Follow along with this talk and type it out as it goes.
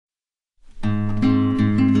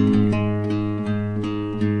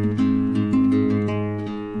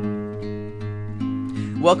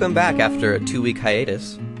Welcome back after a 2-week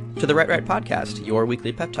hiatus to the Write Podcast, your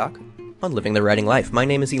weekly pep talk on living the writing life. My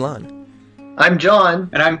name is Elon. I'm John.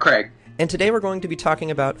 And I'm Craig. And today we're going to be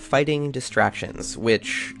talking about fighting distractions,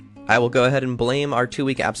 which I will go ahead and blame our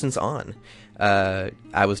 2-week absence on.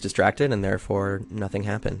 I was distracted and therefore nothing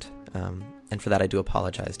happened. And for that I do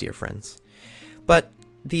apologize, dear friends. But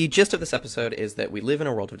the gist of this episode is that we live in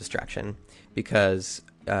a world of distraction because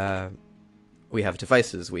we have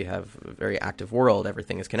devices, we have a very active world,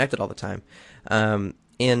 everything is connected all the time.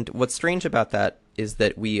 And what's strange about that is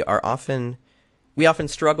that we often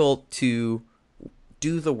struggle to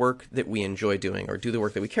do the work that we enjoy doing or do the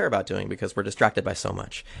work that we care about doing because we're distracted by so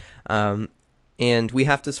much. And we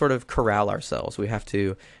have to sort of corral ourselves. We have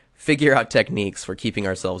to figure out techniques for keeping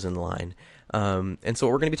ourselves in line. And so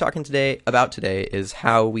what we're going to be talking about today is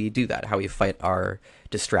how we do that, how we fight our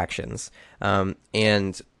distractions.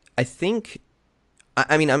 And I think,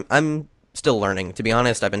 I'm still learning. To be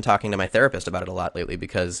honest, I've been talking to my therapist about it a lot lately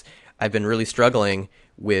because I've been really struggling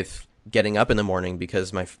with getting up in the morning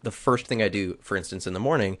because the first thing I do, for instance, in the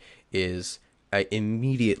morning is I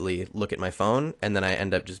immediately look at my phone and then I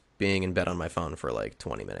end up just being in bed on my phone for like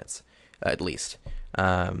 20 minutes at least.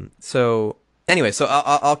 So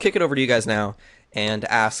I'll kick it over to you guys now and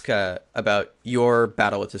ask about your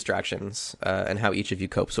battle with distractions and how each of you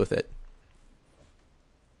copes with it.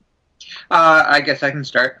 I guess I can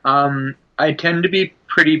start. I tend to be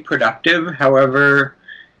pretty productive. However,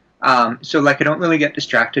 I don't really get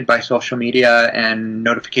distracted by social media and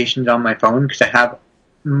notifications on my phone because I have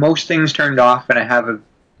most things turned off and I have a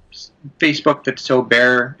Facebook that's so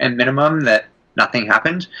bare and minimum that nothing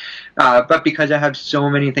happens. But because I have so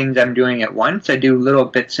many things I'm doing at once, I do little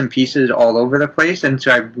bits and pieces all over the place, and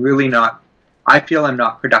so I feel I'm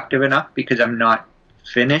not productive enough because I'm not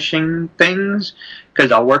finishing things,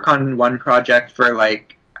 because I'll work on one project for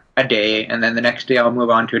like a day and then the next day I'll move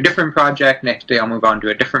on to a different project, next day I'll move on to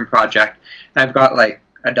a different project, and I've got like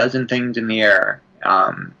a dozen things in the air.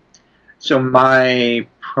 So my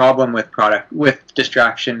problem with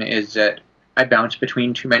distraction is that I bounce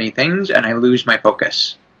between too many things and I lose my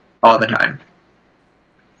focus all the time.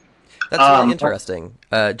 That's really interesting.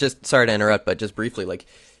 Just sorry to interrupt, but just briefly, like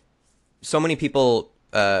so many people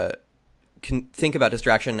can think about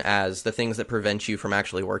distraction as the things that prevent you from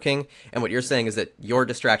actually working. And what you're saying is that your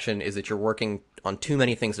distraction is that you're working on too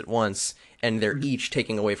many things at once and they're each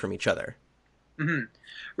taking away from each other. Mm-hmm.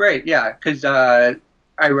 Right, yeah, because I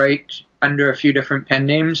write under a few different pen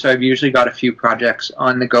names, so I've usually got a few projects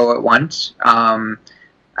on the go at once. I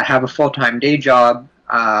have a full-time day job.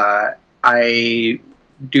 I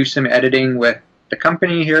do some editing with the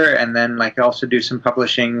company here, and then I also do some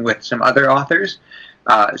publishing with some other authors.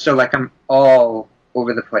 So I'm all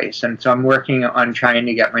over the place, and so I'm working on trying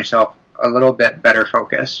to get myself a little bit better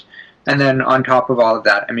focus. And then on top of all of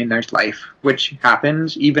that, there's life, which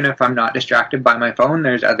happens. Even if I'm not distracted by my phone,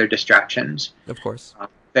 there's other distractions. Of course.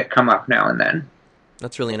 That come up now and then.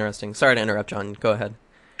 That's really interesting. Sorry to interrupt, John. Go ahead.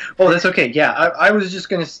 Oh, that's okay. Yeah, I was just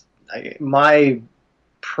going to... My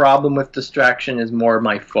problem with distraction is more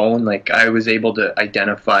my phone. I was able to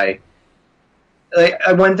identify...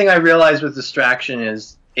 one thing I realized with distraction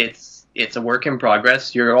is it's a work in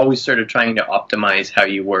progress. You're always sort of trying to optimize how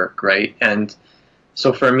you work, right? And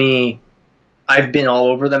so for me, I've been all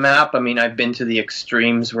over the map. I've been to the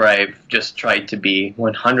extremes where I've just tried to be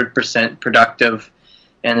 100% productive,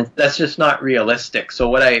 and that's just not realistic. So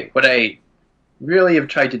what I really have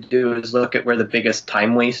tried to do is look at where the biggest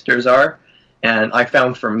time wasters are, and I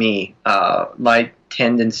found for me, my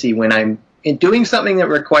tendency when I'm doing something that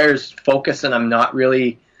requires focus and I'm not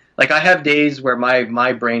really, I have days where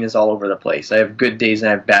my brain is all over the place. I have good days and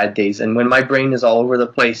I have bad days, and when my brain is all over the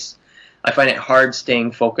place, I find it hard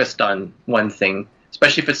staying focused on one thing,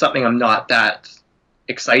 especially if it's something I'm not that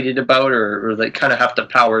excited about or kind of have to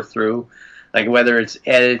power through, whether it's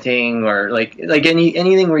editing or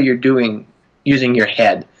anything where you're using your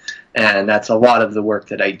head, and that's a lot of the work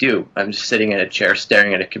that I do. I'm just sitting in a chair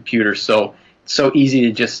staring at a computer, so it's so easy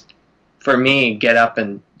to just, for me, get up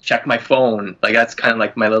and check my phone. That's kind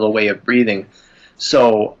of my little way of breathing.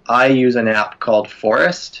 So I use an app called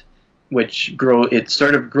Forest, which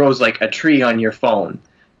sort of grows like a tree on your phone,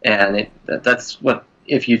 and that's what,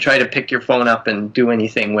 if you try to pick your phone up and do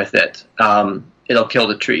anything with it, it'll kill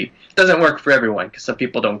the tree. It doesn't work for everyone because some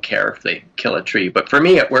people don't care if they kill a tree, but for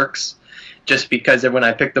me it works, just because when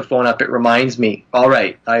I pick the phone up it reminds me, all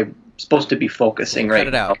right, I'm supposed to be focusing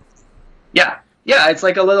right now. Cut it out. Yeah, it's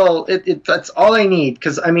like a little, that's all I need,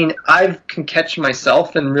 because I can catch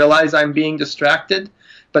myself and realize I'm being distracted,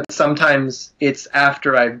 but sometimes it's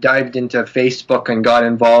after I've dived into Facebook and got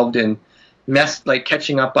involved in like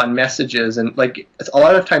catching up on messages, and like a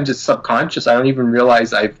lot of times it's subconscious. I don't even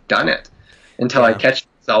realize I've done it until I catch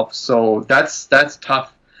myself. So that's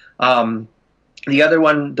tough. The other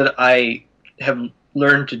one that I have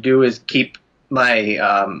learned to do is keep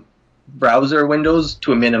my browser windows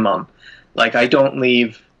to a minimum. Like I don't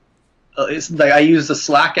leave. It's like I use the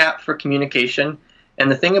Slack app for communication,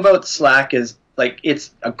 and the thing about Slack is like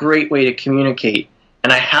it's a great way to communicate.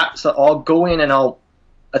 And I'll go in and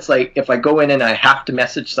it's like if I go in and I have to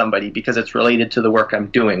message somebody because it's related to the work I'm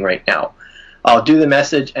doing right now, I'll do the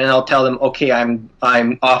message and I'll tell them, okay, I'm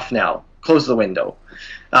off now. Close the window.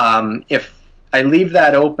 If I leave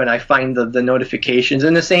that open, I find the notifications,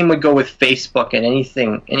 and the same would go with Facebook and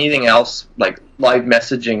anything else like live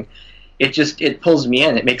messaging. It pulls me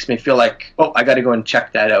in. It makes me feel like, oh, I got to go and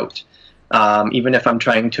check that out, even if I'm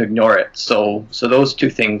trying to ignore it. So those two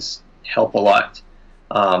things help a lot.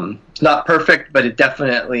 It's not perfect, but it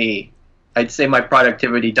definitely, I'd say my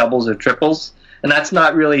productivity doubles or triples. And that's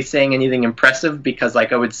not really saying anything impressive, because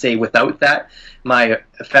like I would say without that, my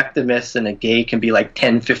effectiveness in a day can be like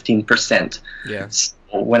 10, 15%. Yeah. So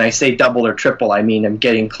when I say double or triple, I mean I'm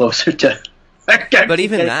getting closer to... But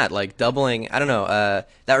even that, like doubling, I don't know,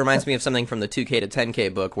 that reminds me of something from the 2K to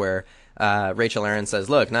 10K book where Rachel Aaron says,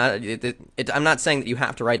 look, I'm not saying that you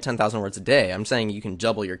have to write 10,000 words a day. I'm saying you can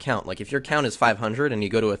double your count. Like if your count is 500 and you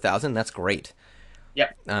go to 1,000, that's great.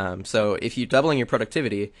 Yep. So if you're doubling your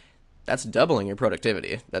productivity, that's doubling your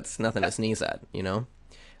productivity. That's nothing to sneeze at, you know?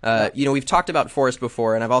 We've talked about Forest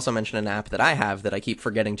before, and I've also mentioned an app that I have that I keep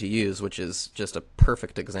forgetting to use, which is just a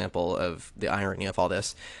perfect example of the irony of all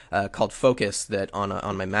this, called Focus, that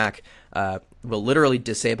on my Mac will literally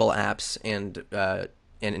disable apps and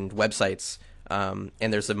websites, and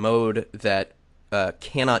there's a mode that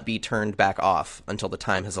cannot be turned back off until the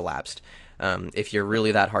time has elapsed. If you're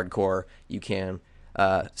really that hardcore, you can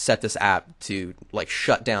set this app to like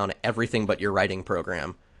shut down everything but your writing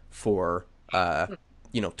program for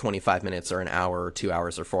 25 minutes or an hour or 2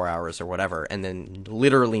 hours or 4 hours or whatever, and then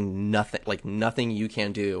literally nothing you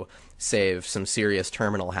can do save some serious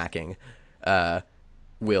terminal hacking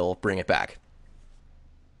will bring it back.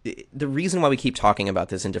 The reason why we keep talking about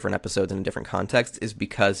this in different episodes and in different contexts is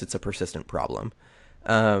because it's a persistent problem.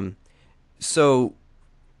 So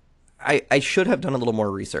I should have done a little more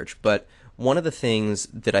research, but one of the things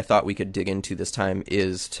that I thought we could dig into this time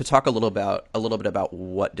is to talk a little bit about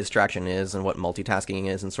what distraction is and what multitasking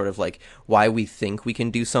is, and sort of like why we think we can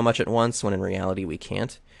do so much at once when in reality we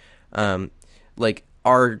can't. Like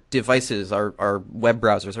our devices, our web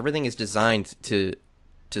browsers, everything is designed to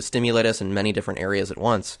stimulate us in many different areas at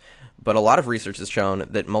once. But a lot of research has shown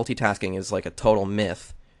that multitasking is like a total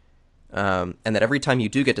myth, and that every time you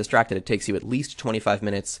do get distracted, it takes you at least 25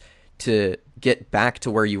 minutes to get back to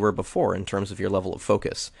where you were before in terms of your level of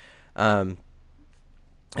focus. And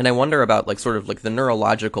I wonder about like sort of like the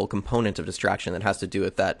neurological component of distraction that has to do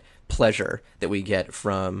with that pleasure that we get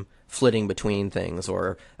from flitting between things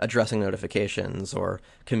or addressing notifications or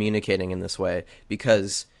communicating in this way,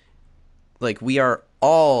 because like we are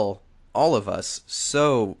all of us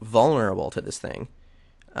so vulnerable to this thing.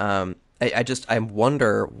 I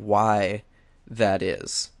wonder why that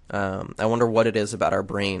is. I wonder what it is about our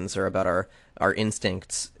brains or about our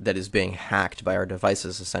instincts that is being hacked by our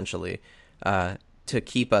devices, essentially, to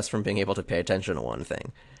keep us from being able to pay attention to one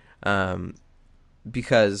thing.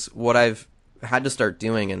 Because what I've had to start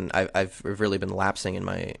doing, and I've really been lapsing in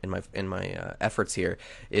my efforts here,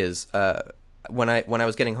 is when I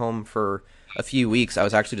was getting home for a few weeks, I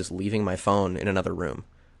was actually just leaving my phone in another room.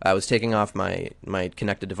 I was taking off my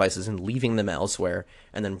connected devices and leaving them elsewhere,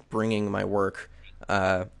 and then bringing my work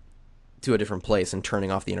to a different place and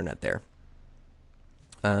turning off the internet there.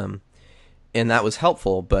 And that was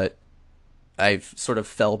helpful, but I've sort of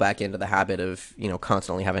fell back into the habit of,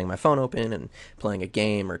 constantly having my phone open and playing a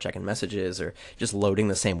game or checking messages or just loading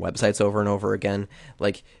the same websites over and over again.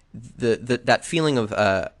 Like that feeling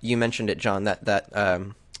of, you mentioned it, John,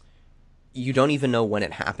 that you don't even know when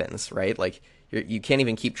it happens, right? Like you can't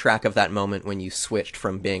even keep track of that moment when you switched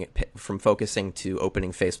from focusing to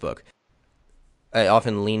opening Facebook. I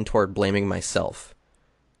often lean toward blaming myself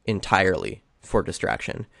entirely for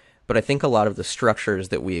distraction. But I think a lot of the structures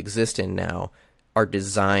that we exist in now are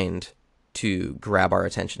designed to grab our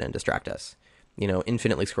attention and distract us.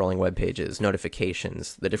 Infinitely scrolling web pages,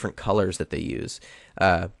 notifications, the different colors that they use,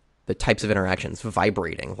 the types of interactions,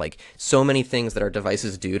 vibrating, like so many things that our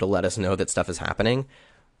devices do to let us know that stuff is happening,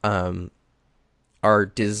 are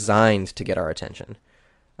designed to get our attention.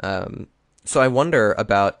 So I wonder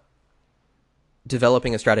about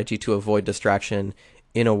developing a strategy to avoid distraction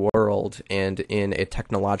in a world and in a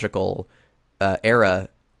technological era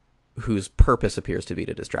whose purpose appears to be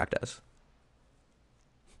to distract us.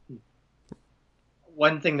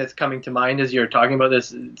 One thing that's coming to mind as you're talking about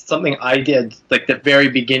this, something I did like the very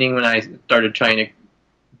beginning when I started trying to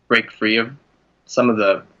break free of some of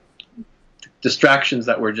the distractions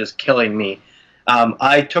that were just killing me.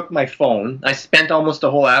 I took my phone. I spent almost a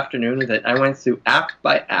whole afternoon with it. I went through app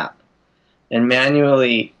by app and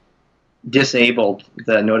manually disabled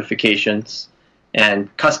the notifications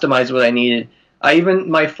and customized what I needed.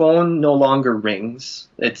 My phone no longer rings.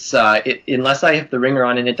 It's unless I have the ringer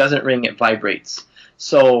on, and it doesn't ring, it vibrates.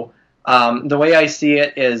 So the way I see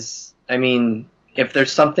it is, I mean, if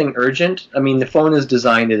there's something urgent, I mean, the phone is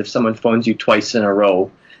designed that if someone phones you twice in a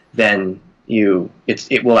row, then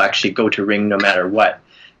it will actually go to ring no matter what.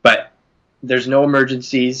 But there's no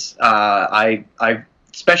emergencies. I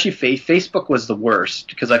especially Facebook was the worst,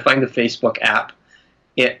 because I find the Facebook app,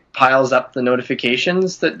 it piles up the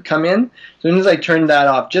notifications that come in. As soon as I turned that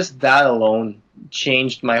off, just that alone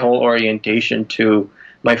changed my whole orientation to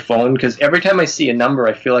my phone, because every time I see a number,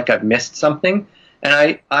 I feel like I've missed something.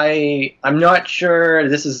 And I'm not sure,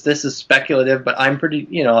 this is speculative, but I'm pretty,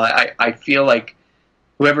 I feel like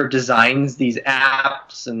whoever designs these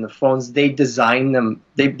apps and the phones, they design them.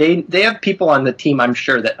 They have people on the team, I'm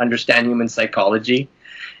sure, that understand human psychology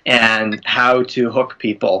and how to hook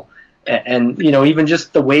people. And even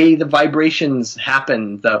just the way the vibrations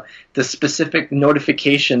happen, the specific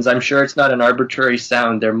notifications. I'm sure it's not an arbitrary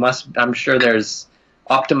sound. I'm sure there's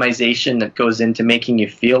optimization that goes into making you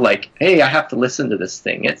feel like, hey, I have to listen to this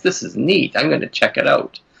thing. This is neat. I'm going to check it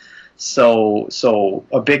out. So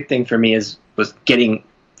a big thing for me was getting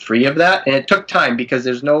free of that, and it took time, because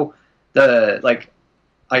there's the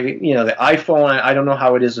iPhone. I don't know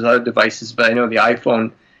how it is with other devices, but I know the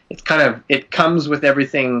iPhone, it comes with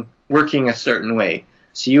everything working a certain way.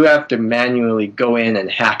 So you have to manually go in and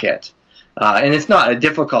hack it. And it's not a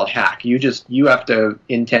difficult hack. You have to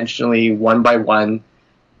intentionally, one by one,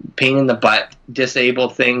 pain in the butt, disable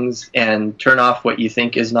things and turn off what you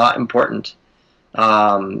think is not important.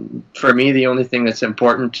 For me, the only thing that's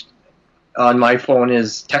important on my phone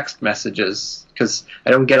is text messages, because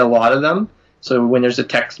I don't get a lot of them. So when there's a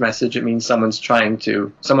text message, it means someone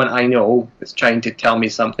I know is trying to tell me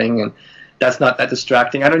something, and that's not that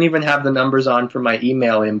distracting. I don't even have the numbers on for my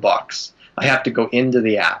email inbox. I have to go into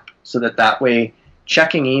the app, so that way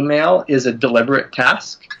checking email is a deliberate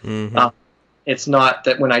task. Mm-hmm. It's not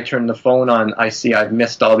that when I turn the phone on, I see I've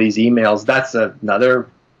missed all these emails. That's another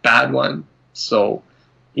bad one. So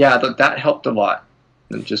yeah, that helped a lot.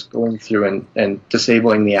 And just going through and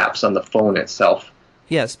disabling the apps on the phone itself.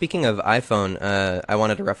 Yeah, speaking of iPhone, I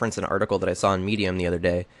wanted to reference an article that I saw on Medium the other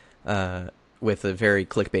day with a very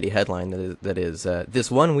clickbaity headline that is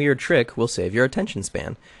this one weird trick will save your attention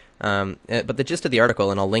span. But the gist of the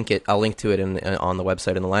article, and I'll link to it on the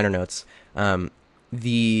website in the liner notes.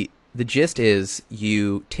 The gist is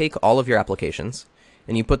you take all of your applications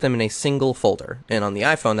and you put them in a single folder. And on the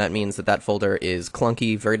iPhone, that means that folder is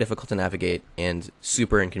clunky, very difficult to navigate, and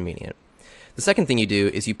super inconvenient. The second thing you do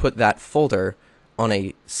is you put that folder on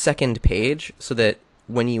a second page, so that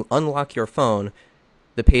when you unlock your phone,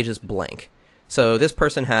 the page is blank. So this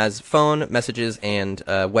person has phone, messages, and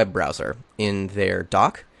web browser in their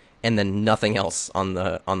dock, and then nothing else on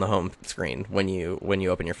the home screen when you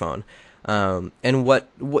open your phone. And what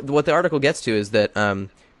the article gets to is that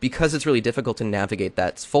because it's really difficult to navigate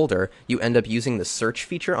that folder, you end up using the search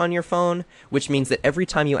feature on your phone, which means that every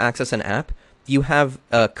time you access an app, you have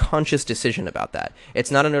a conscious decision about that. It's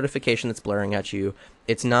not a notification that's blaring at you.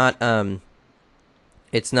 It's not something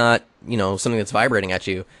that's vibrating at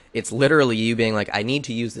you. It's literally you being like, I need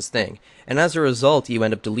to use this thing. And as a result, you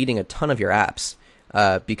end up deleting a ton of your apps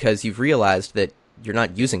because you've realized that you're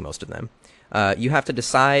not using most of them. You have to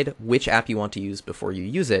decide which app you want to use before you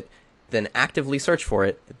use it, then actively search for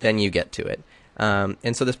it, then you get to it.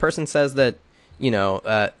 And so this person says that,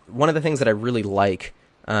 one of the things that I really like,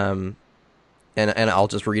 and I'll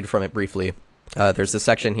just read from it briefly. There's this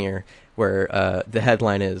section here where the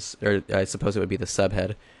headline is, or I suppose it would be the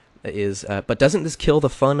subhead, is, but doesn't this kill the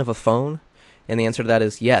fun of a phone? And the answer to that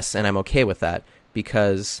is yes, and I'm okay with that,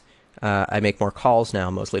 because I make more calls now,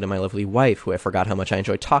 mostly to my lovely wife, who I forgot how much I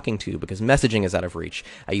enjoy talking to because messaging is out of reach.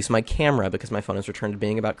 I use my camera because my phone has returned to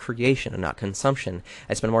being about creation and not consumption.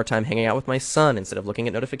 I spend more time hanging out with my son instead of looking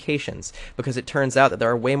at notifications, because it turns out that there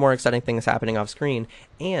are way more exciting things happening off screen,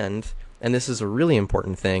 and this is a really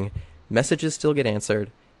important thing, messages still get answered,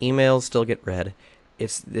 emails still get read.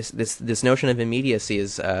 It's this notion of immediacy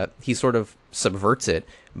is he sort of subverts it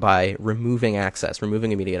by removing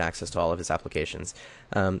immediate access to all of his applications.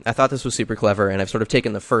 I thought this was super clever, and I've sort of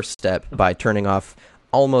taken the first step by turning off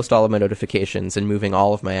almost all of my notifications and moving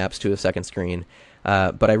all of my apps to a second screen.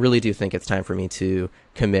 But I really do think it's time for me to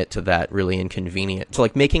commit to that really inconvenient, to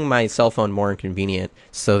like making my cell phone more inconvenient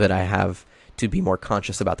so that I have to be more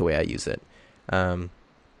conscious about the way I use it. So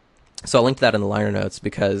I'll link to that in the liner notes,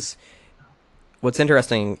 because what's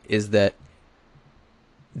interesting is that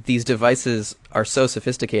these devices are so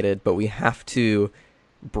sophisticated, but we have to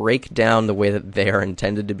break down the way that they are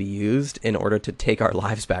intended to be used in order to take our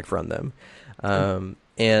lives back from them.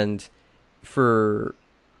 And for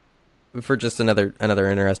just another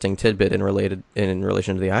interesting tidbit in relation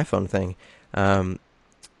to the iPhone thing,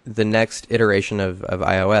 the next iteration of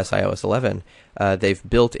iOS 11, they've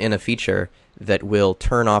built in a feature that will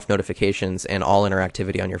turn off notifications and all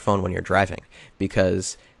interactivity on your phone when you're driving,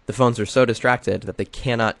 because the phones are so distracted that they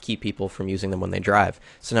cannot keep people from using them when they drive.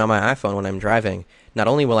 So now my iPhone, when I'm driving, not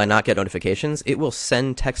only will I not get notifications, it will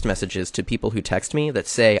send text messages to people who text me that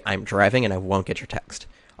say I'm driving and I won't get your text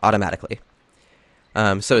automatically.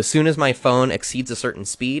 So as soon as my phone exceeds a certain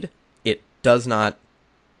speed, it does not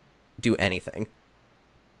do anything,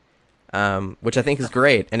 which I think is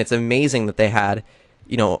great. And it's amazing that they had,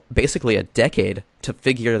 basically a decade to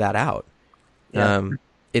figure that out. Yeah.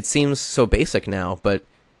 It seems so basic now, but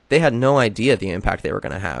they had no idea the impact they were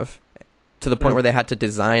going to have, to the point where they had to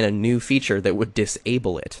design a new feature that would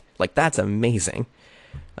disable it. Like, that's amazing.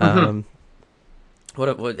 It's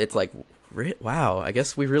like, wow, I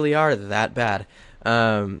guess we really are that bad.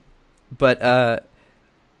 So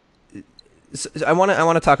I want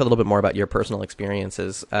to talk a little bit more about your personal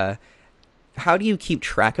experiences. How do you keep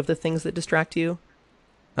track of the things that distract you?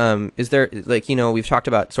 Is there, we've talked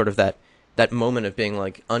about sort of that moment of being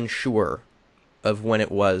like unsure of when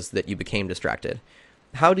it was that you became distracted.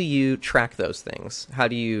 How do you track those things? How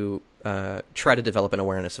do you try to develop an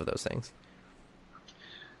awareness of those things?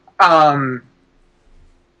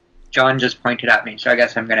 John just pointed at me, so I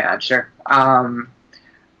guess I'm going to answer.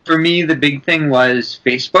 For me, the big thing was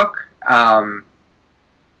Facebook.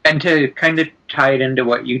 And to kind of tie it into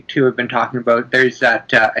what you two have been talking about, there's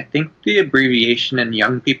that, I think the abbreviation in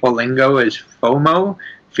young people lingo is FOMO,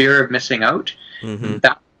 fear of missing out. Mm-hmm.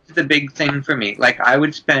 That was the big thing for me. Like, I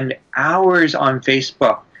would spend hours on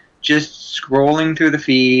Facebook just scrolling through the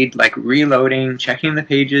feed, like reloading, checking the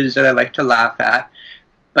pages that I like to laugh at,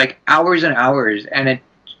 like hours and hours. And it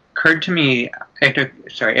occurred to me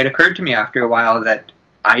after a while that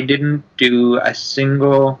I didn't do a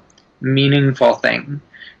single meaningful thing.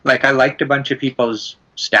 Like, I liked a bunch of people's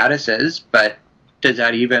statuses, but does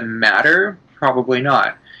that even matter? Probably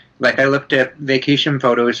not. Like, I looked at vacation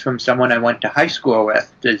photos from someone I went to high school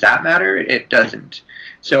with. Does that matter? It doesn't.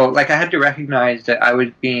 So, like, I had to recognize that I was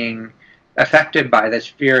being affected by this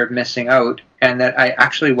fear of missing out, and that I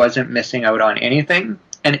actually wasn't missing out on anything,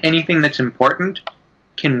 and anything that's important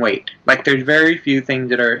can wait. Like, there's very few things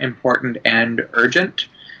that are important and urgent.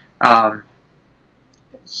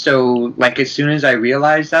 So, like, as soon as I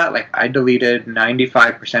realized that, like, I deleted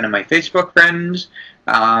 95% of my Facebook friends,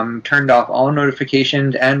 turned off all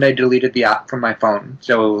notifications, and I deleted the app from my phone.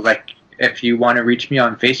 So, like, if you want to reach me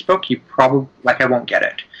on Facebook, you probably, like, I won't get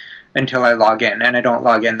it until I log in, and I don't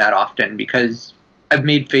log in that often because I've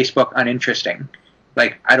made Facebook uninteresting.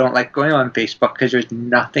 Like, I don't like going on Facebook because there's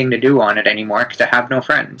nothing to do on it anymore because I have no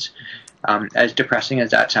friends. As depressing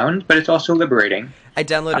as that sounds, but it's also liberating. I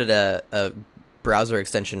downloaded a browser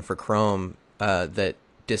extension for Chrome that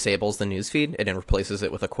disables the newsfeed and it replaces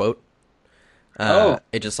it with a quote.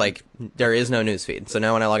 It just, like, there is no newsfeed. So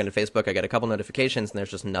now when I log into Facebook, I get a couple notifications and there's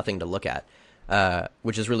just nothing to look at,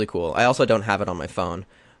 which is really cool. I also don't have it on my phone,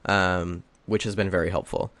 which has been very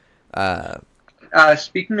helpful.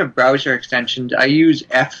 Speaking of browser extensions, I use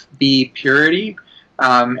FB Purity,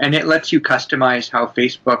 and it lets you customize how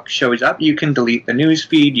Facebook shows up. You can delete the news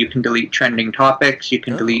feed, you can delete trending topics, you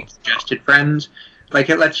can delete suggested friends. Like,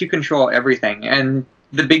 it lets you control everything. And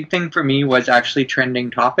the big thing for me was actually trending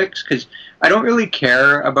topics, because I don't really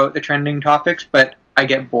care about the trending topics, but I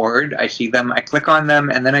get bored, I see them, I click on them,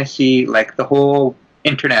 and then I see, like, the whole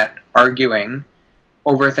internet arguing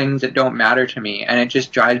over things that don't matter to me, and it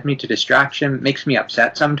just drives me to distraction, makes me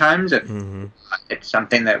upset sometimes if it's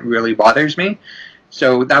something that really bothers me.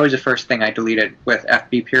 So that was the first thing I deleted with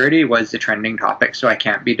FB Purity, was the trending topic, so I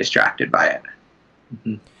can't be distracted by it.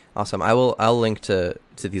 Mm-hmm. Awesome. I'll link to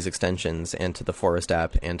these extensions and to the Forest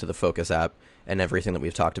app and to the Focus app and everything that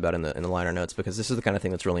we've talked about in the liner notes, because this is the kind of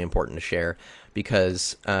thing that's really important to share,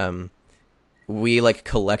 because we, like,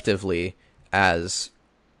 collectively as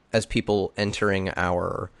people entering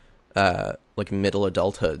our like middle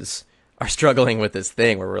adulthoods are struggling with this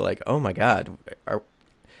thing where we're like, oh my God,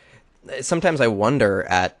 sometimes I wonder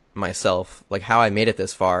at myself, like, how I made it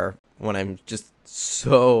this far when I'm just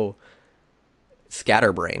so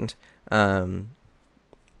scatterbrained. I've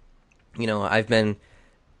been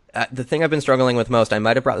the thing I've been struggling with most. I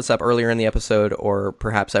might have brought this up earlier in the episode, or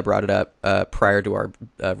perhaps I brought it up prior to our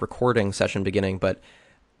recording session beginning. But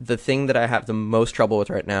the thing that I have the most trouble with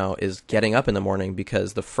right now is getting up in the morning,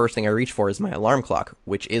 because the first thing I reach for is my alarm clock,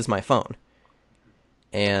 which is my phone.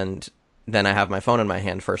 And then I have my phone in my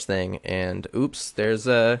hand first thing, and oops, there's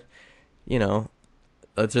there's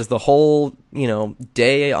the whole,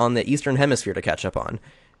 day on the Eastern Hemisphere to catch up on.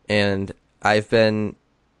 And I've been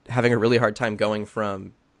having a really hard time going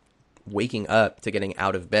from waking up to getting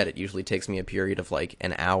out of bed. It usually takes me a period of like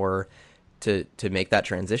an hour to make that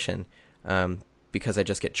transition, because I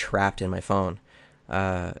just get trapped in my phone.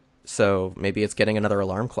 So maybe it's getting another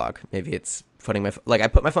alarm clock. Maybe it's putting I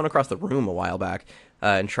put my phone across the room a while back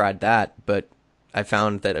and tried that, but I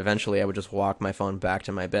found that eventually I would just walk my phone back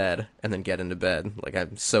to my bed and then get into bed. Like,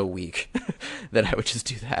 I'm so weak that I would just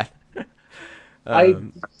do that.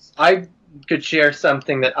 I could share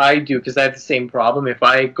something that I do, because I have the same problem. If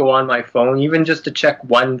I go on my phone, even just to check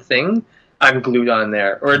one thing, I'm glued on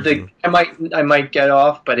there. Or I might get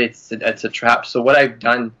off, but it's a trap. So what I've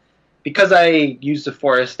done, because I use the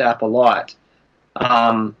Forest app a lot,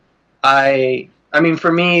 I mean,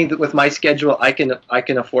 for me, with my schedule, I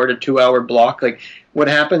can afford a 2-hour block. Like, what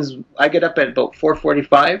happens, I get up at about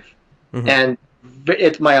 4:45, and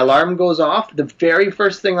my alarm goes off. The very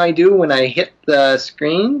first thing I do when I hit the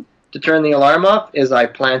screen to turn the alarm off is I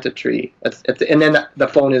plant a tree. And then the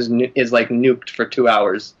phone is like nuked for 2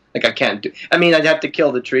 hours. Like, I can't do. I mean, I'd have to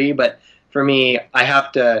kill the tree, but for me, I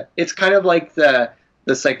have to. It's kind of like the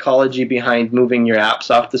psychology behind moving your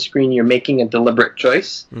apps off the screen. You're making a deliberate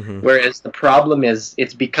choice, whereas the problem is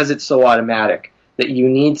it's because it's so automatic that you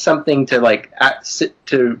need something to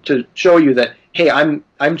to show you that, hey,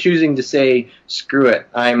 I'm choosing to say screw it.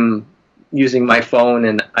 I'm using my phone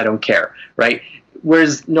and I don't care, right?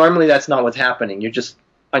 Whereas normally that's not what's happening. You're just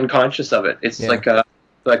unconscious of it. It's like a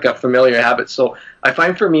familiar habit. So I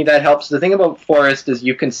find for me that helps. The thing about Forest is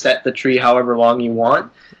you can set the tree however long you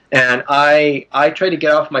want. And I try to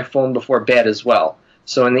get off my phone before bed as well.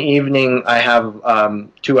 So in the evening, I have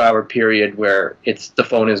 2-hour period where the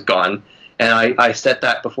phone is gone. And I set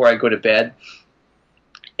that before I go to bed.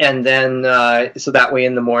 And then, so that way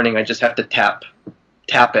in the morning, I just have to tap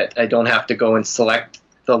it. I don't have to go and select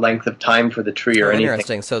the length of time for the tree or anything.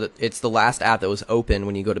 Interesting. So it's the last app that was open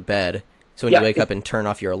when you go to bed. So when you wake up and turn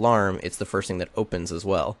off your alarm, it's the first thing that opens as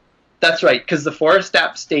well. That's right, because the Forest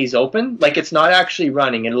app stays open. Like, it's not actually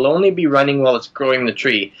running. It'll only be running while it's growing the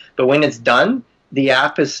tree. But when it's done, the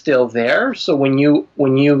app is still there. So when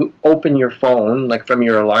you open your phone, like from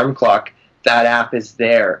your alarm clock, that app is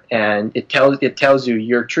there, and it tells you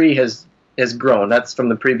your tree has grown. That's from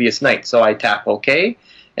the previous night. So I tap OK,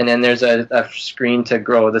 and then there's a screen to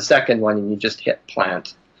grow the second one, and you just hit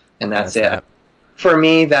plant, and that's it. That. For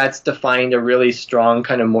me, that's defined a really strong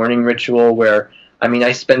kind of morning ritual where, I mean,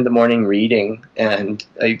 I spend the morning reading, and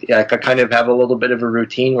I kind of have a little bit of a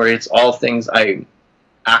routine where it's all things I'm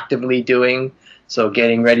actively doing, so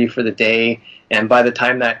getting ready for the day. And by the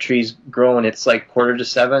time that tree's grown, it's like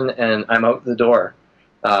 6:45, and I'm out the door,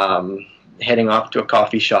 heading off to a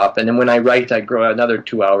coffee shop. And then when I write, I grow another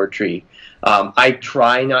 2-hour tree. I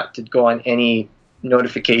try not to go on any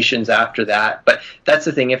notifications after that, but that's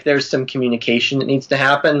the thing. If there's some communication that needs to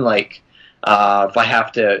happen, like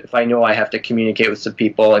if I know I have to communicate with some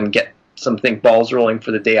people and get something balls rolling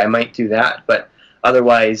for the day, I might do that. But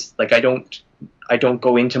otherwise, like, I don't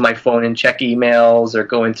go into my phone and check emails or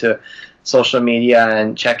go into social media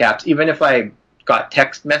and check apps. Even if I got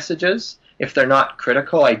text messages, if they're not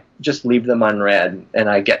critical, I just leave them unread, and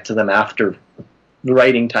I get to them after the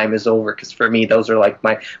writing time is over. Because for me, those are like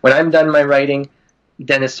when I'm done my writing,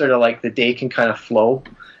 then it's sort of like the day can kind of flow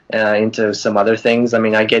into some other things. I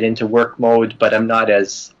mean, I get into work mode, but I'm not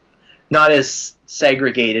as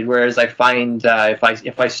segregated. Whereas I find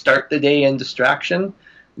if I start the day in distraction,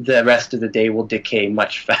 the rest of the day will decay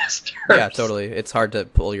much faster. Yeah, totally. It's hard to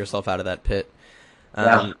pull yourself out of that pit.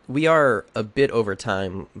 We are a bit over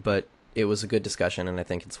time, but it was a good discussion, and I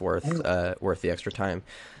think it's worth the extra time.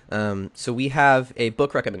 So we have a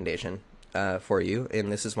book recommendation for you,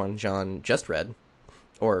 and this is one John just read,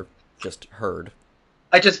 or just heard.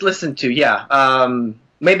 I just listened to, yeah.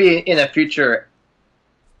 Maybe in a future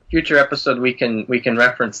episode we can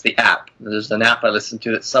reference the app. There's an app I listened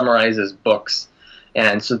to that summarizes books.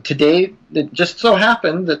 And so today, it just so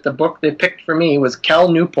happened that the book they picked for me was Cal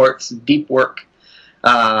Newport's Deep Work.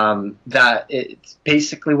 That it's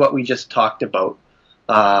basically what we just talked about,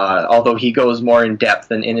 although he goes more in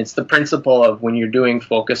depth. And it's the principle of when you're doing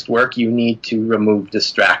focused work, you need to remove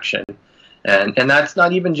distraction. And that's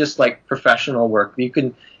not even just like professional work. You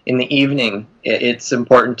can, in the evening, it's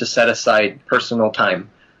important to set aside personal time.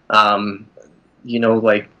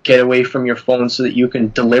 Like get away from your phone so that you can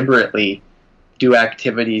deliberately do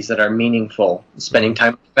activities that are meaningful, spending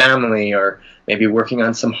time with family, or maybe working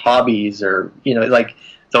on some hobbies, or like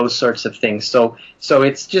those sorts of things. So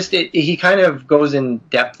it's just he kind of goes in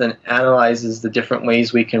depth and analyzes the different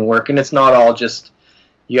ways we can work, and it's not all just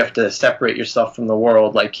you have to separate yourself from the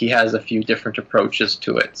world. Like, he has a few different approaches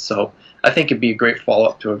to it. So I think it'd be a great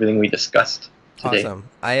follow-up to everything we discussed today. Awesome.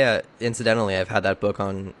 I incidentally, I've had that book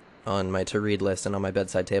on my to-read list and on my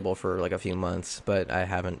bedside table for like a few months, but I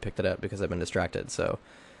haven't picked it up because I've been distracted. So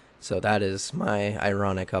that is my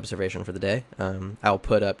ironic observation for the day. I'll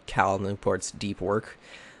put up Cal Newport's deep work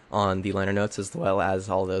on the liner notes, as well as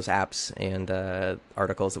all those apps and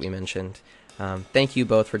articles that we mentioned. Thank you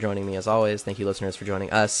both for joining me, as always. Thank you, listeners, for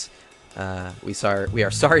joining us. We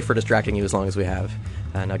are sorry for distracting you as long as we have.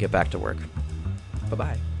 Now get back to work.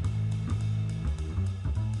 Bye-bye.